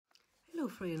Hello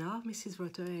Freya, Mrs.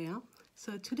 Rutter here.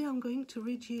 So today I'm going to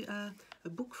read you a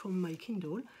book from my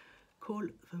Kindle called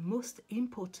The Most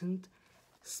Important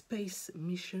Space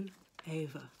Mission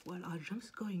Ever. Well, I'm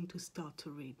just going to start to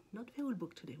read. Not the whole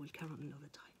book today, we'll carry on another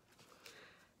time.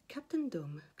 Captain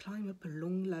Dom climbed up a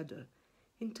long ladder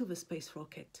into the space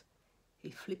rocket. He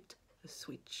flipped a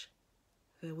switch.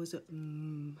 There was a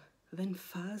then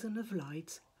thousands of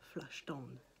lights flashed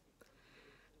on.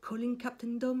 Calling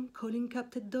Captain Dom,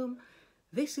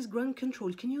 this is ground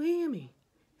control, can you hear me?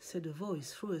 Said a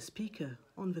voice through a speaker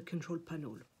on the control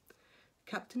panel.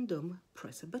 Captain Dom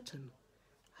pressed a button.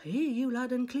 I hear you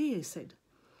loud and clear, he said.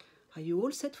 Are you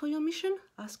all set for your mission?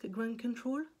 Asked ground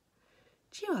control.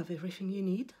 Do you have everything you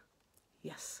need?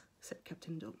 Yes, said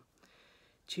Captain Dom.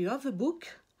 Do you have a book,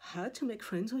 How to Make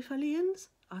Friends with Aliens?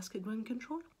 Asked ground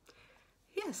control.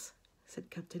 Yes, said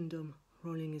Captain Dom,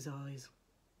 rolling his eyes.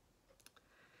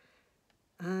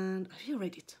 And have you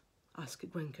read it?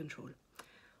 Asked ground control.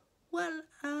 Well,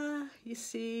 you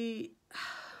see,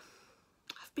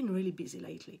 I've been really busy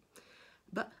lately.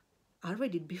 But I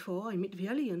read it before I meet the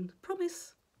alien.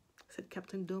 Promise, said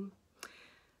Captain Dom.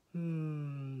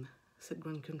 Said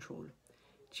ground control.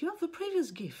 Do you have the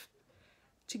previous gift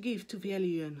to give to the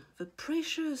alien? The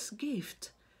precious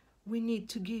gift we need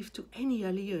to give to any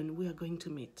alien we are going to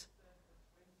meet.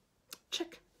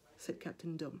 Check, said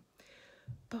Captain Dom.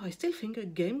 But I still think a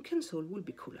game console would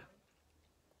be cooler.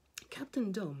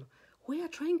 Captain Dom, we are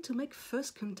trying to make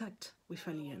first contact with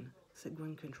alien, said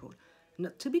ground control.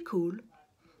 Not to be cool.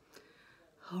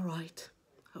 All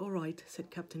right, said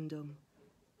Captain Dom.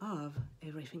 I have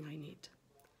everything I need.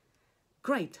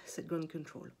 Great, said ground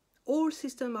control. All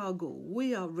systems are go.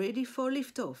 We are ready for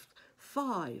liftoff.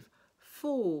 5,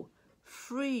 4,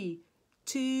 3,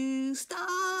 2,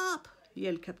 stop!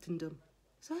 Yelled Captain Dom.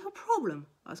 Is there a problem?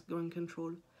 Asked ground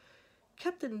control.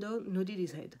 Captain Dom nodded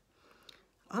his head.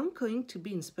 I'm going to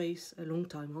be in space a long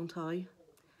time, won't I?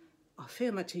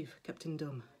 Affirmative, Captain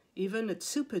Dom. Even at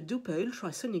super-duper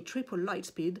ultrasonic triple light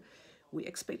speed, we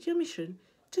expect your mission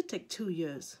to take 2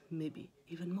 years, maybe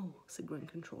even more, said ground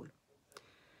control.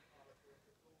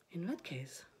 In that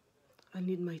case, I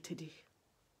need my teddy,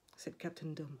 said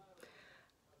Captain Dom.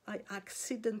 I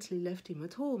accidentally left him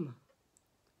at home.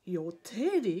 Your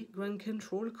teddy? Ground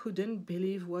control couldn't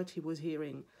believe what he was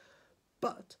hearing.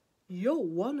 But you're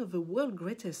one of the world's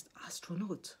greatest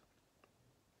astronauts.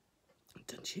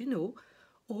 Don't you know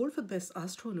all the best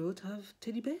astronauts have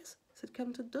teddy bears? Said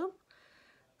Captain Dom.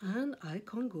 And I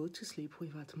can't go to sleep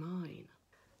without mine.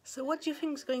 So what do you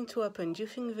think is going to happen? Do you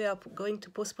think they are going to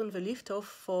postpone the liftoff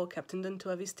for Captain Dom to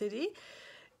have his teddy?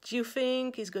 Do you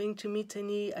think he's going to meet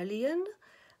any alien?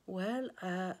 Well,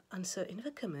 answer in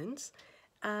the comments.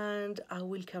 And I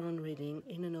will carry on reading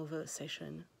in another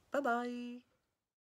session. Bye-bye.